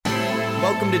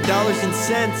Welcome to Dollars and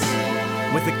Cents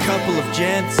with a couple of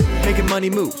gents making money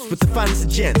moves with the finest of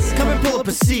gents. Come and pull up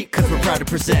a seat, cause we're proud to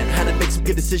present how to make some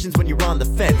good decisions when you're on the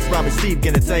fence. Rob and Steve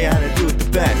gonna tell you how to do it the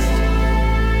best.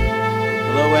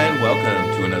 Hello and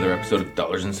welcome to another episode of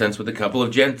Dollars and Cents with a couple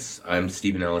of gents. I'm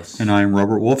Stephen Ellis. And I'm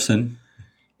Robert Wolfson.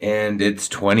 And it's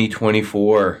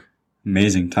 2024.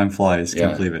 Amazing. Time flies.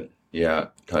 Can't believe it. Yeah,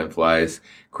 time flies.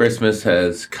 Christmas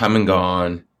has come and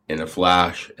gone in a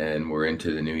flash, and we're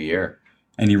into the new year.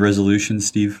 Any resolutions,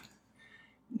 Steve?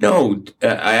 No,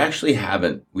 I actually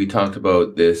haven't. We talked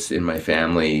about this in my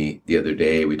family the other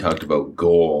day. We talked about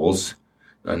goals,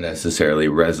 not necessarily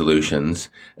resolutions.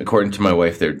 According to my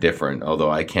wife, they're different, although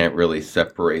I can't really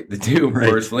separate the two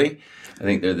personally. I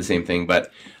think they're the same thing,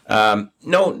 but no,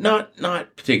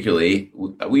 not particularly.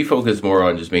 We focus more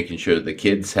on just making sure the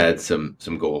kids had some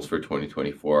goals for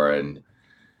 2024. And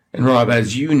Rob,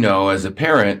 as you know, as a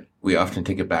parent, we often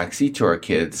take a backseat to our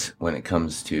kids when it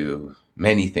comes to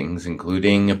many things,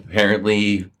 including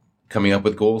apparently coming up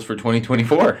with goals for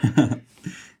 2024.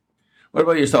 What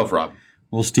about yourself, Rob?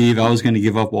 Well, Steve, I was going to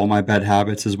give up all my bad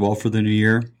habits as well for the new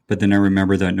year, but then I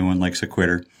remember that no one likes a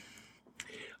quitter.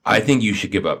 I think you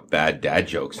should give up bad dad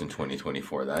jokes in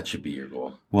 2024. That should be your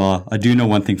goal. Well, I do know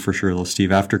one thing for sure, though,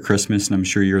 Steve. After Christmas, and I'm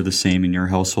sure you're the same in your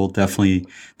household, definitely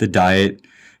the diet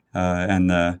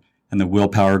and the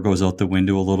willpower goes out the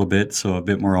window a little bit. So a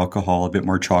bit more alcohol, a bit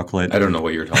more chocolate. I don't know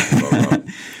what you're talking about, Rob.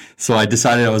 So I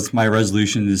decided my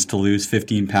resolution is to lose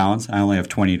 15 pounds. I only have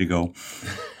 20 to go.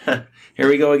 Here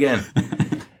we go again.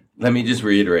 Let me just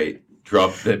reiterate.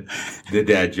 Drop the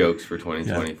dad jokes for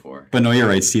 2024. Yeah. But no, you're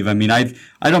right, Steve. I mean, I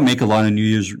don't make a lot of New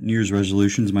Year's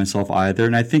resolutions myself either.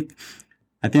 And I think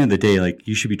at the end of the day, like,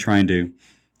 you should be trying to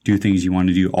do things you want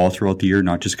to do all throughout the year,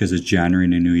 not just because it's January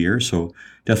and a new year. So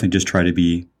definitely just try to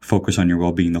be focused on your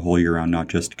well-being the whole year round, not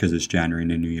just because it's January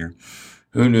and a new year.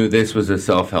 Who knew this was a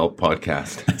self-help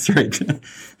podcast? That's right.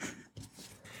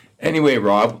 Anyway,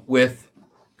 Rob, with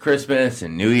Christmas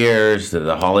and New Year's,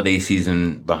 the holiday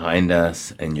season behind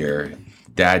us, and your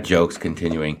dad jokes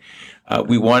continuing,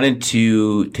 we wanted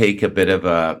to take a bit of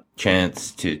a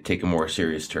chance to take a more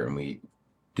serious turn. We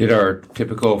did our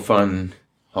typical fun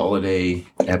holiday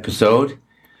episode.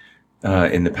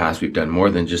 In the past, we've done more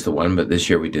than just the one, but this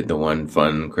year we did the one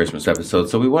fun Christmas episode.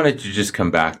 So we wanted to just come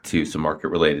back to some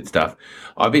market-related stuff.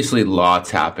 Obviously,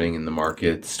 lots happening in the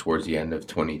markets towards the end of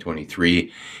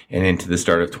 2023 and into the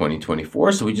start of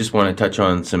 2024. So we just want to touch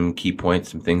on some key points,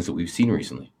 some things that we've seen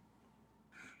recently.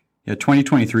 Yeah,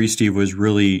 2023, Steve, was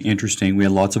really interesting. We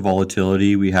had lots of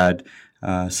volatility. We had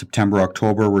September,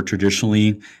 October were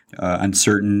traditionally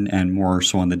uncertain and more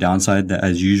so on the downside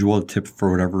as usual. For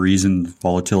whatever reason,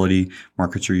 volatility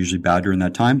markets are usually bad during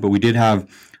that time. But we did have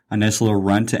a nice little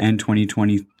run to end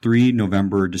 2023,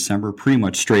 November, December, pretty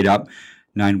much straight up,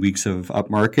 9 weeks of up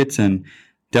markets. And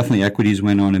definitely equities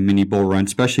went on a mini bull run,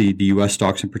 especially the U.S.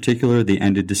 stocks in particular. They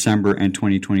ended December and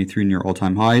 2023 near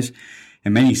all-time highs.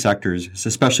 In many sectors,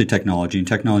 especially technology, and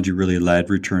technology really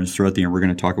led returns throughout the year. We're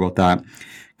going to talk about that.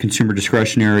 Consumer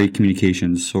discretionary,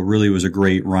 communications. So really it was a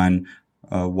great run,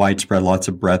 widespread, lots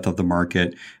of breadth of the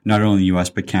market, not only in the U.S.,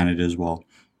 but Canada as well.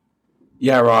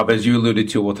 Yeah, Rob, as you alluded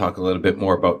to, we'll talk a little bit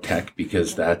more about tech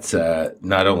because that's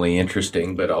not only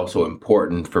interesting, but also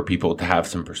important for people to have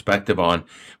some perspective on.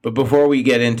 But before we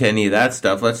get into any of that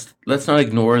stuff, let's not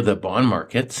ignore the bond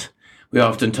markets. We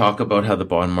often talk about how the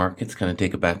bond market's kind of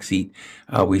take a back seat.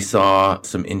 We saw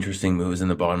some interesting moves in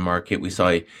the bond market. We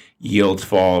saw yields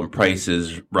fall and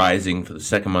prices rising for the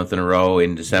second month in a row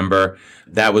in December.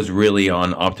 That was really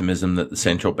on optimism that the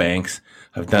central banks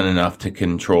have done enough to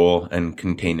control and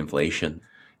contain inflation.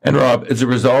 And Rob, as a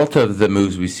result of the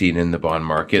moves we've seen in the bond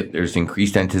market, there's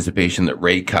increased anticipation that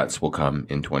rate cuts will come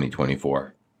in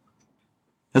 2024.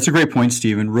 That's a great point,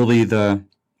 Stephen. Really, the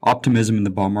optimism in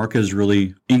the bond market is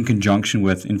really in conjunction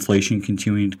with inflation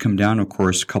continuing to come down. Of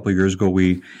course, a couple of years ago,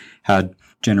 we had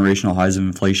generational highs of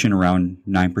inflation around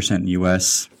 9% in the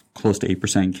U.S., close to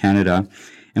 8% in Canada.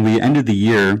 And we ended the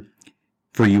year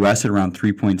for U.S. at around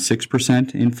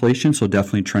 3.6% inflation, so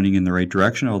definitely trending in the right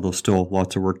direction, although still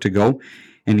lots of work to go.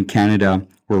 And in Canada,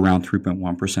 we're around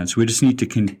 3.1%. So we just need to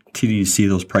continue to see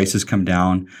those prices come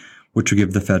down, which will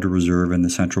give the Federal Reserve and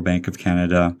the Central Bank of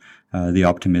Canada the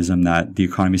optimism that the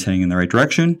economy is heading in the right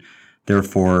direction.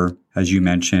 Therefore, as you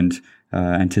mentioned,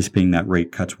 anticipating that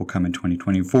rate cuts will come in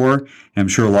 2024. And I'm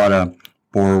sure a lot of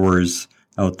borrowers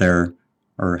out there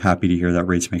are happy to hear that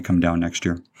rates may come down next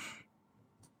year.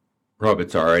 Rob,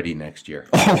 it's already next year.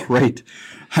 Oh, right.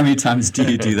 How many times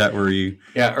do you do that where you...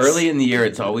 Yeah, early in the year,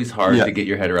 it's always hard to get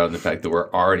your head around the fact that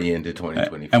we're already into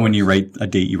 2024. And when you write a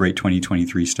date, you write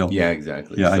 2023 still. Yeah,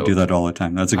 exactly. Yeah, so I do that all the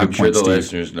time. That's a good point, Steve. I'm sure the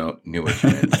listeners knew what you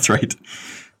meant. That's right.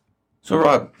 So,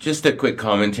 Rob, just a quick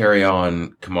commentary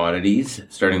on commodities,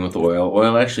 starting with oil.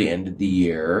 Oil actually ended the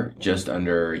year just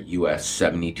under US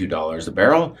 $72 a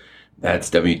barrel. That's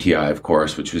WTI, of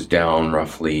course, which was down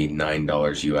roughly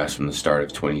 $9 US from the start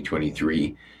of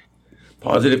 2023.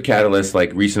 Positive catalysts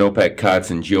like recent OPEC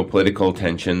cuts and geopolitical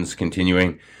tensions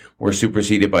continuing were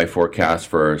superseded by forecasts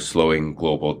for slowing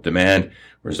global demand,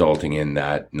 resulting in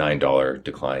that $9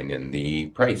 decline in the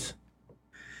price.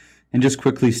 And just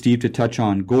quickly, Steve, to touch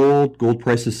on gold. Gold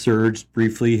prices surged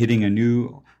briefly, hitting a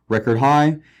new record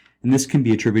high. And this can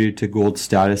be attributed to gold's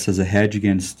status as a hedge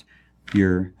against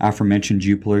your aforementioned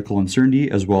geopolitical uncertainty,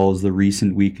 as well as the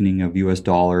recent weakening of U.S.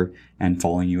 dollar and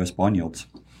falling U.S. bond yields.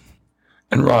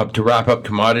 And Rob, to wrap up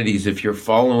commodities, if you're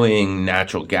following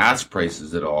natural gas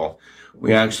prices at all,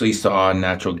 we actually saw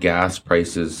natural gas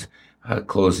prices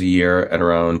close the year at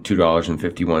around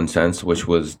 $2.51, which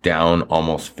was down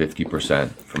almost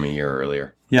 50% from a year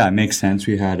earlier. Yeah, it makes sense.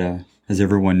 We had, as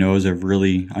everyone knows, a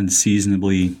really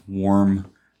unseasonably warm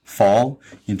fall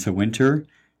into winter,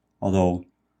 although...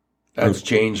 That's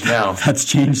changed now. That's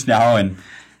changed now,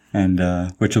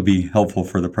 and which will be helpful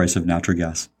for the price of natural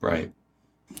gas. Right.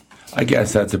 I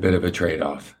guess that's a bit of a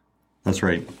trade-off. That's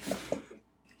right.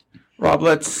 Rob,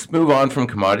 let's move on from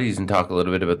commodities and talk a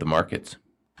little bit about the markets.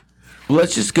 Well,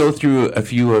 let's just go through a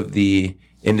few of the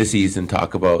indices and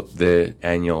talk about the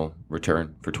annual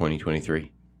return for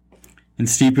 2023. And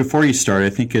Steve, before you start, I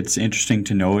think it's interesting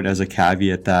to note as a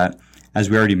caveat that, as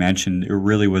we already mentioned, it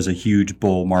really was a huge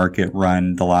bull market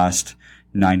run the last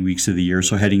 9 weeks of the year.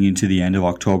 So heading into the end of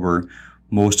October,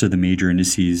 most of the major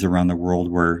indices around the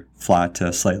world were flat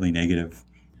to slightly negative.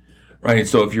 Right.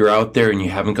 So if you're out there and you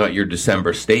haven't got your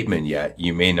December statement yet,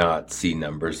 you may not see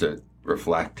numbers that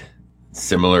reflect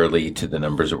similarly to the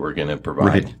numbers that we're going to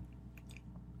provide. Right.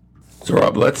 So,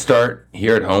 Rob, let's start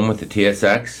here at home with the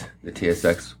TSX. The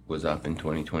TSX was up in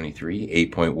 2023,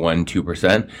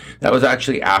 8.12%. That was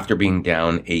actually after being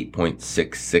down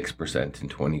 8.66% in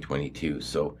 2022.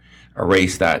 So,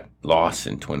 erase that loss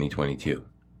in 2022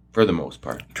 for the most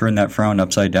part. Turn that frown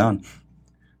upside down.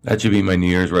 That should be my New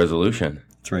Year's resolution.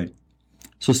 That's right.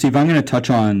 So, Steve, I'm going to touch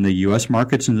on the U.S.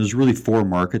 markets, and there's really 4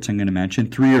 markets I'm going to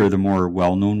mention. 3 are the more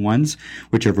well-known ones,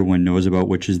 which everyone knows about,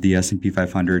 which is the S&P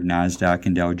 500, NASDAQ,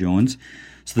 and Dow Jones.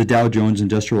 So the Dow Jones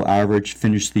Industrial Average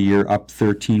finished the year up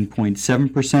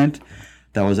 13.7%.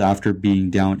 That was after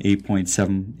being down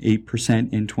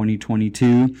 8.78% in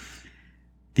 2022.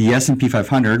 The S&P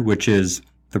 500, which is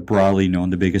the broadly known,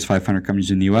 the biggest 500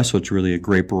 companies in the U.S., so it's really a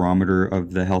great barometer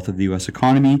of the health of the U.S.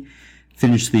 economy,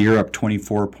 finished the year up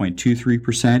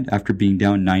 24.23% after being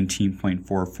down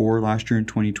 19.44% last year in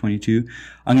 2022.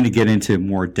 I'm going to get into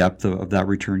more depth of that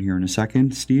return here in a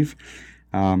second, Steve.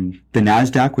 The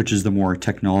NASDAQ, which is the more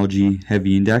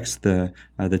technology-heavy index, the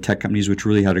tech companies, which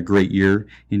really had a great year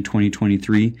in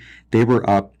 2023, they were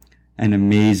up an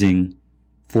amazing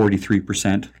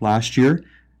 43% last year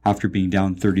after being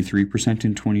down 33%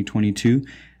 in 2022.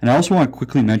 And I also want to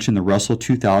quickly mention the Russell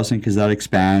 2000 because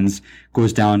that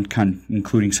goes down,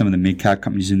 including some of the mid-cap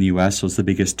companies in the U.S. So it's the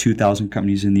biggest 2,000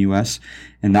 companies in the U.S.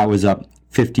 And that was up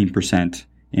 15%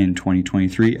 in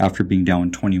 2023 after being down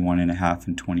 21.5%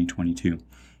 in 2022.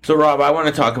 So, Rob, I want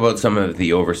to talk about some of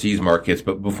the overseas markets,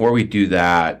 but before we do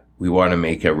that, we want to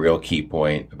make a real key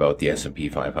point about the S&P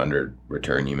 500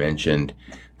 return. You mentioned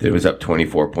that it was up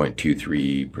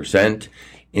 24.23%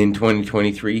 in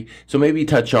 2023. So maybe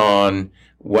touch on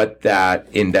what that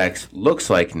index looks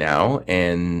like now,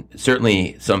 and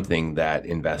certainly something that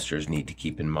investors need to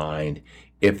keep in mind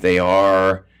if they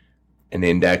are an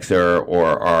indexer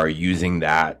or are using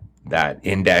that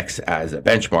index as a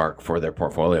benchmark for their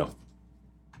portfolio.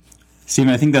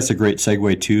 Stephen, I think that's a great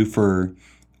segue too for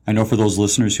those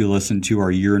listeners who listened to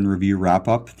our year in review wrap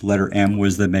up. Letter M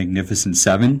was the Magnificent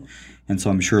Seven. And so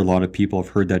I'm sure a lot of people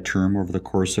have heard that term over the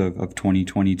course of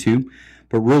 2022.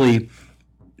 But really,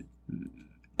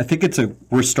 I think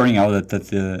we're starting out that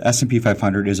the S&P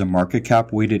 500 is a market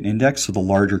cap weighted index. So the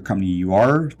larger company you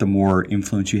are, the more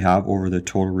influence you have over the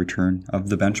total return of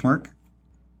the benchmark.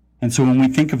 And so when we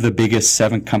think of the biggest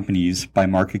 7 companies by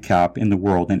market cap in the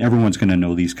world, and everyone's going to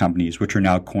know these companies, which are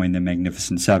now coined the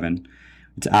Magnificent Seven,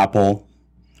 it's Apple,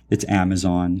 it's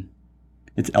Amazon,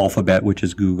 it's Alphabet, which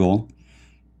is Google,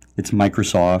 it's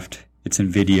Microsoft, it's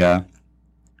NVIDIA,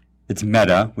 it's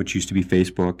Meta, which used to be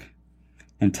Facebook,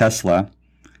 and Tesla.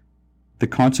 The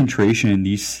concentration in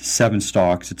these 7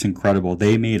 stocks, it's incredible.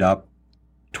 They made up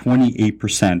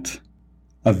 28%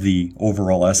 of the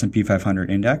overall S&P 500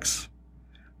 index,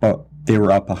 but they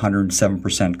were up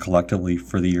 107% collectively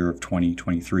for the year of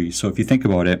 2023. So if you think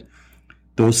about it,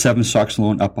 those 7 stocks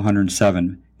alone up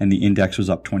 107, and the index was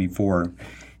up 24.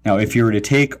 Now, if you were to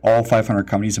take all 500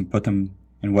 companies and put them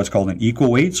in what's called an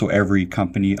equal weight, so every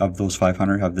company of those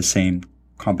 500 have the same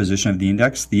composition of the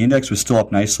index was still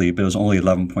up nicely, but it was only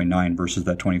 11.9 versus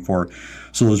that 24.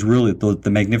 So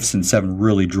the Magnificent Seven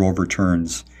really drove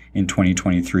returns in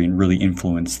 2023 and really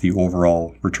influenced the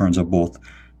overall returns of both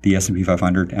the S&P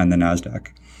 500 and the NASDAQ.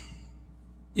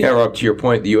 Yeah, Rob, to your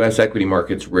point, the U.S. equity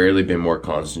market's rarely been more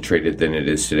concentrated than it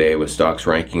is today, with stocks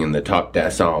ranking in the top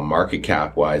decile market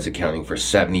cap-wise, accounting for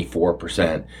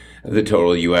 74% of the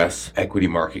total U.S. equity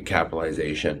market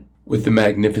capitalization, with the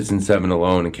Magnificent Seven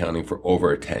alone accounting for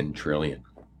over $10 trillion.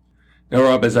 Now,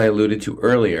 Rob, as I alluded to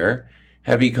earlier,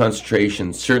 heavy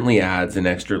concentration certainly adds an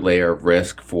extra layer of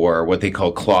risk for what they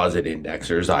call closet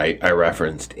indexers. I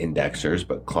referenced indexers,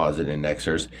 but closet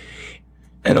indexers.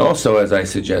 And also, as I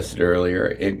suggested earlier,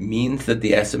 it means that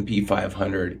the S&P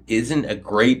 500 isn't a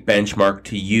great benchmark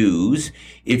to use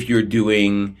if you're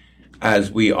doing,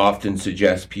 as we often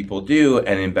suggest people do,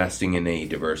 and investing in a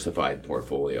diversified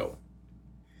portfolio.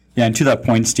 Yeah, and to that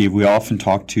point, Steve, we often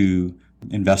talk to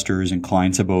investors and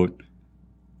clients about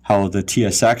how the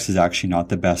TSX is actually not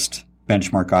the best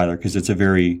benchmark either, because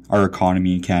our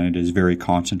economy in Canada is very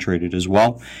concentrated as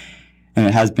well. And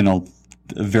it has been a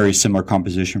very similar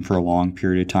composition for a long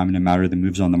period of time, and no matter the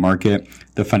moves on the market.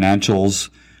 The financials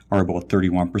are about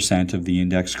 31% of the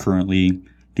index currently.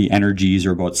 The energies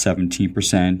are about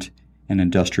 17%, and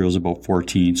industrials about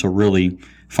 14%. So really,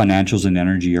 financials and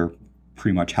energy are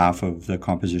pretty much half of the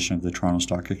composition of the Toronto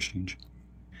Stock Exchange.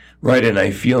 Right, and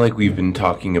I feel like we've been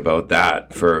talking about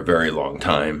that for a very long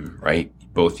time, right?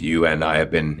 Both you and I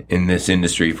have been in this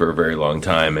industry for a very long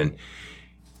time, and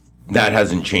that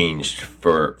hasn't changed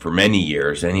for many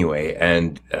years anyway.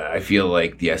 And I feel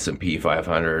like the S&P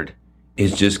 500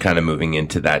 is just kind of moving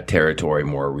into that territory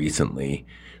more recently,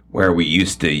 where we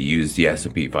used to use the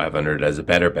S&P 500 as a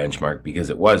better benchmark because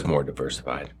it was more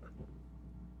diversified.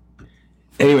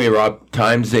 Anyway, Rob,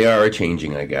 times they are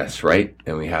changing, I guess, right?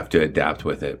 And we have to adapt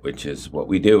with it, which is what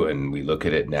we do. And we look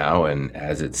at it now, and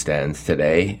as it stands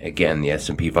today, again, the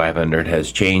S&P 500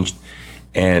 has changed,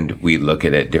 and we look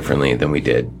at it differently than we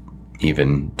did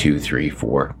even 2, 3,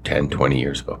 4, 10, 20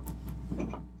 years ago.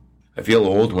 I feel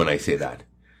old when I say that.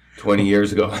 20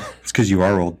 years ago. It's because you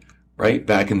are old. Right?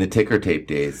 Back in the ticker tape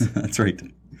days. That's right.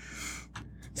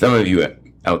 Some of you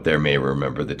out there may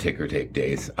remember the ticker tape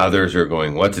days. Others are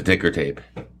going, what's a ticker tape?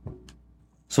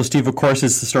 So, Steve, of course,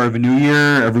 it's the start of a new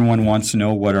year. Everyone wants to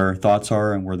know what our thoughts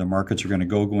are and where the markets are going to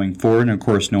go going forward. And, of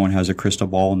course, no one has a crystal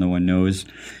ball. No one knows.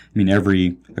 I mean,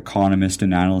 every economist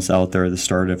and analyst out there at the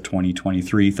start of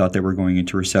 2023 thought they were going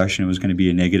into recession. It was going to be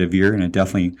a negative year, and it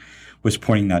definitely was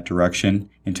pointing that direction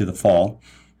into the fall.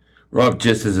 Rob,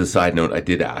 just as a side note, I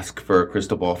did ask for a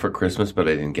crystal ball for Christmas, but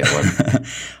I didn't get one.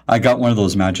 I got one of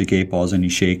those magic 8 balls, and you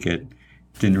shake it.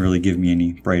 Didn't really give me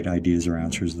any bright ideas or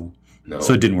answers, though. No.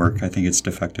 So it didn't work. I think it's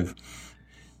defective.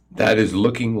 That is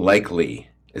looking likely.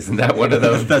 Isn't that one of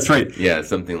those? That's right. Yeah,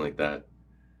 something like that.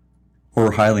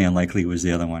 Or highly unlikely was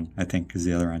the other one, I think, is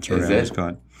the other answer I always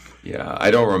got. Yeah,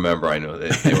 I don't remember. I know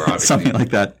that they were obviously something like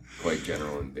that. Quite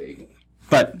general and vague.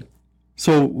 But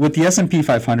so with the S&P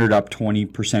 500 up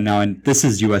 20% now, and this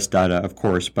is U.S. data, of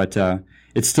course, but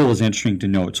it still is interesting to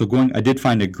note. So I did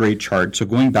find a great chart. So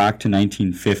going back to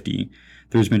 1950,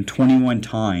 there's been 21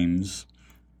 times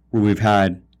where we've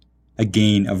had a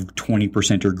gain of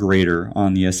 20% or greater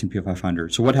on the S&P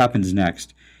 500. So what happens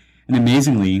next? And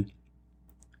amazingly,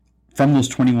 from those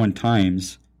 21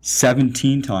 times,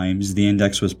 17 times the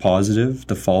index was positive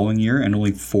the following year, and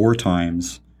only 4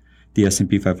 times the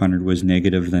S&P 500 was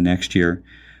negative the next year.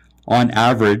 On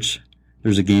average,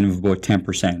 there's a gain of about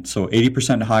 10%. So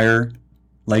 80% higher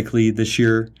likely this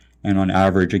year, and on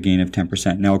average, a gain of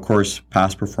 10%. Now, of course,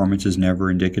 past performance is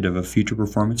never indicative of future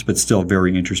performance, but still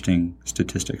very interesting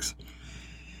statistics.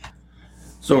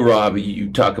 So, Rob,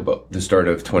 you talk about the start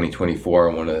of 2024,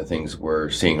 and one of the things we're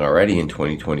seeing already in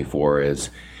 2024 is,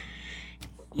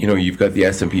 you've got the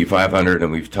S&P 500,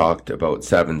 and we've talked about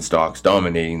 7 stocks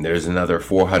dominating. There's another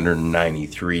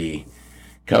 493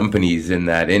 companies in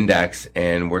that index,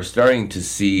 and we're starting to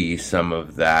see some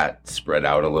of that spread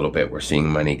out a little bit. We're seeing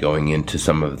money going into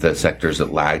some of the sectors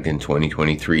that lagged in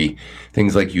 2023,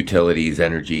 things like utilities,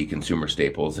 energy, consumer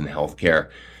staples, and healthcare.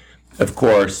 Of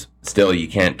course, still, you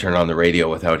can't turn on the radio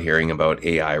without hearing about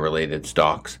AI-related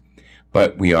stocks,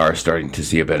 but we are starting to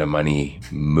see a bit of money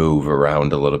move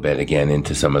around a little bit again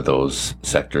into some of those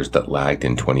sectors that lagged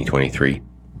in 2023.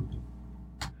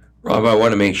 Rob, I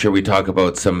want to make sure we talk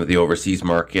about some of the overseas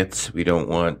markets. We don't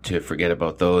want to forget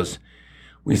about those.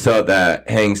 We saw that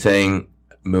Hang Seng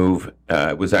move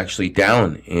was actually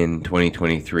down in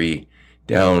 2023,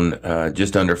 down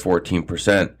just under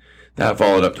 14%. That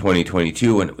followed up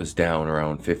 2022 when it was down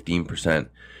around 15%.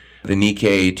 The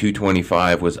Nikkei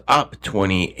 225 was up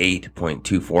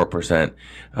 28.24%,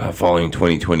 following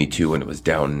 2022 when it was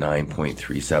down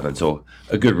 9.37%. So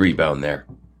a good rebound there.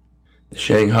 The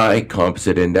Shanghai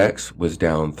Composite Index was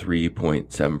down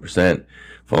 3.7%,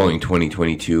 following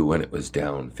 2022 when it was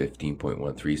down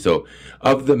 15.13%. So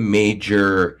of the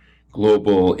major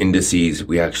global indices,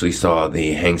 we actually saw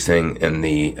the Hang Seng and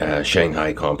the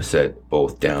Shanghai Composite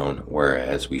both down,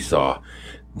 whereas we saw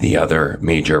the other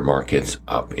major markets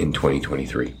up in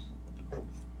 2023.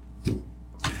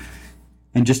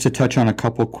 And just to touch on a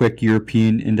couple quick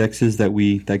European indexes that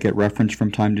get referenced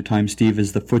from time to time, Steve,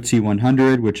 is the FTSE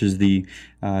 100, which is the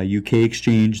UK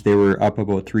exchange. They were up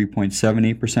about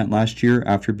 3.78% last year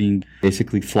after being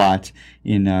basically flat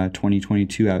in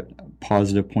 2022 at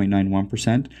positive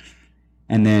 0.91%.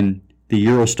 And then the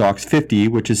Euro Stoxx 50,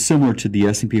 which is similar to the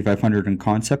S&P 500 in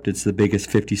concept, it's the biggest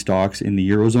 50 stocks in the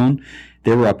Eurozone.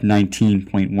 They were up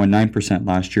 19.19%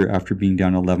 last year after being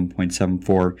down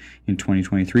 11.74% in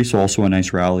 2023. So also a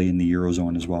nice rally in the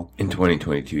Eurozone as well. In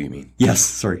 2022, you mean? Yes,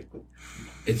 sorry.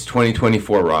 It's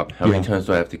 2024, Rob. How many times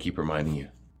do I have to keep reminding you?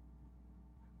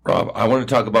 Rob, I want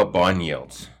to talk about bond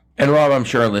yields. And Rob, I'm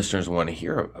sure our listeners want to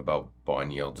hear about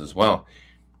bond yields as well.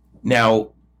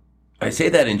 Now, I say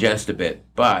that in jest a bit,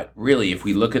 but really, if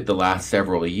we look at the last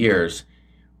several years,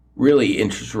 really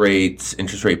interest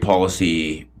rate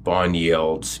policy, bond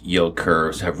yields, yield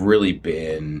curves have really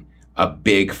been a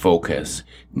big focus,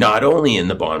 not only in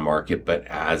the bond market, but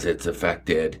as it's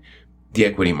affected the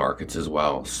equity markets as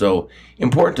well. So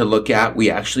important to look at. We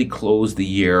actually closed the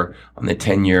year on the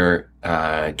 10-year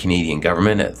Canadian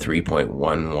government at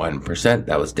 3.11%.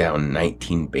 That was down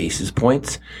 19 basis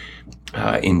points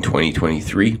in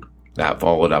 2023. That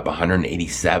followed up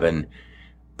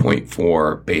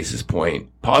 187.4 basis point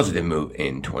positive move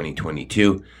in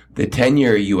 2022. The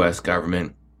 10-year U.S.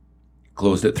 government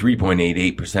closed at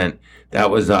 3.88%. That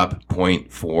was up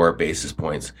 0.4 basis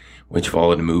points, which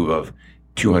followed a move of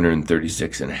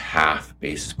 236.5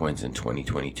 basis points in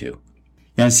 2022.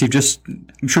 Yeah, Steve,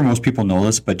 I'm sure most people know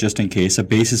this, but just in case, a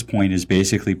basis point is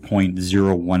basically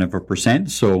 0.01%.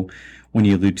 So when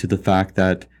you allude to the fact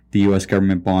that the U.S.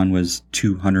 government bond was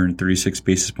 236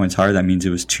 basis points higher, that means it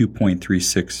was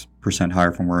 2.36%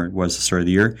 higher from where it was at the start of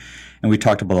the year. And we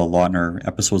talked about a lot in our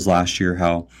episodes last year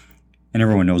how, and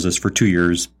everyone knows this, for 2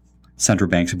 years, central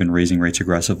banks have been raising rates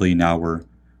aggressively. Now we're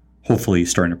hopefully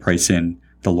starting to price in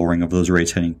the lowering of those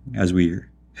rates as we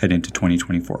head into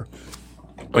 2024.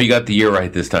 Well, you got the year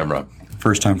right this time, Rob.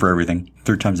 First time for everything.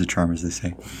 Third time's the charm, as they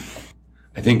say.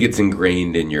 I think it's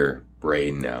ingrained in your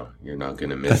brain now. You're not going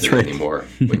to miss it anymore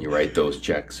when you write those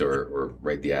checks or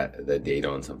write the date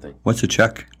on something. What's a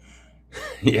check?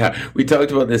 Yeah, we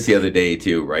talked about this the other day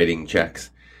too, writing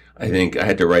checks. I think I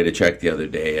had to write a check the other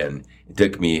day and it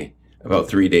took me about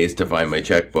 3 days to find my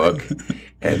checkbook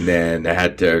and then I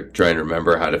had to try and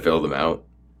remember how to fill them out.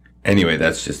 Anyway,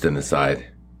 that's just an aside.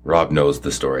 Rob knows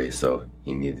the story, so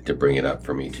he needed to bring it up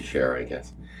for me to share, I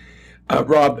guess.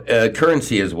 Rob,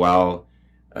 currency as well.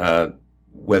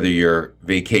 Whether you're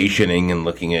vacationing and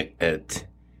looking at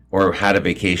or had a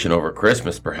vacation over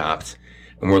Christmas perhaps,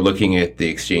 and we're looking at the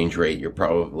exchange rate, you're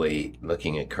probably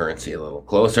looking at currency a little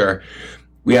closer.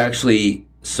 We actually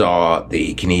saw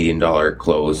the Canadian dollar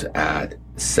close at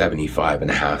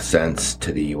 75.5 cents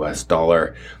to the US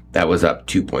dollar. That was up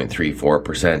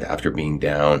 2.34% after being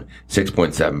down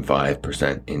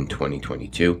 6.75% in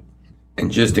 2022. And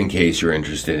just in case you're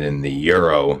interested in the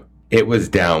euro, it was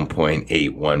down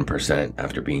 0.81%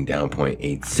 after being down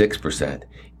 0.86%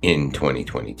 in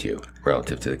 2022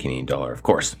 relative to the Canadian dollar, of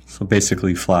course. So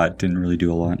basically flat, didn't really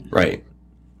do a lot. Right.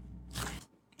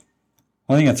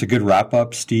 Well, I think that's a good wrap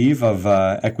up, Steve, of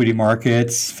equity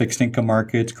markets, fixed income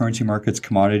markets, currency markets,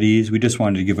 commodities. We just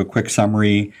wanted to give a quick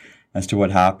summary as to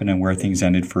what happened and where things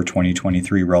ended for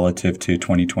 2023 relative to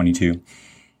 2022.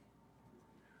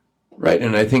 Right.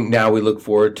 And I think now we look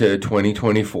forward to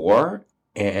 2024.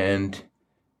 And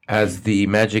as the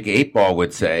Magic 8 Ball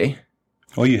would say...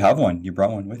 Oh, you have one. You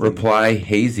brought one with you. Reply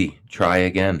hazy. Try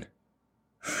again.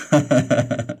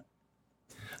 I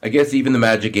guess even the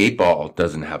Magic 8 Ball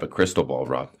doesn't have a crystal ball,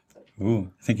 Rob.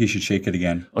 Ooh, I think you should shake it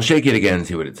again. I'll shake it again and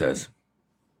see what it says.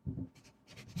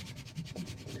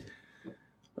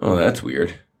 Oh, that's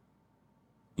weird.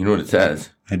 You know what it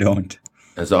says? I don't.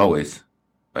 As always,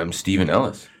 I'm Stephen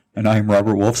Ellis. And I'm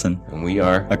Robert Wolfson. And we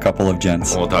are a couple of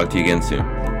gents. We'll talk to you again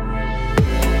soon.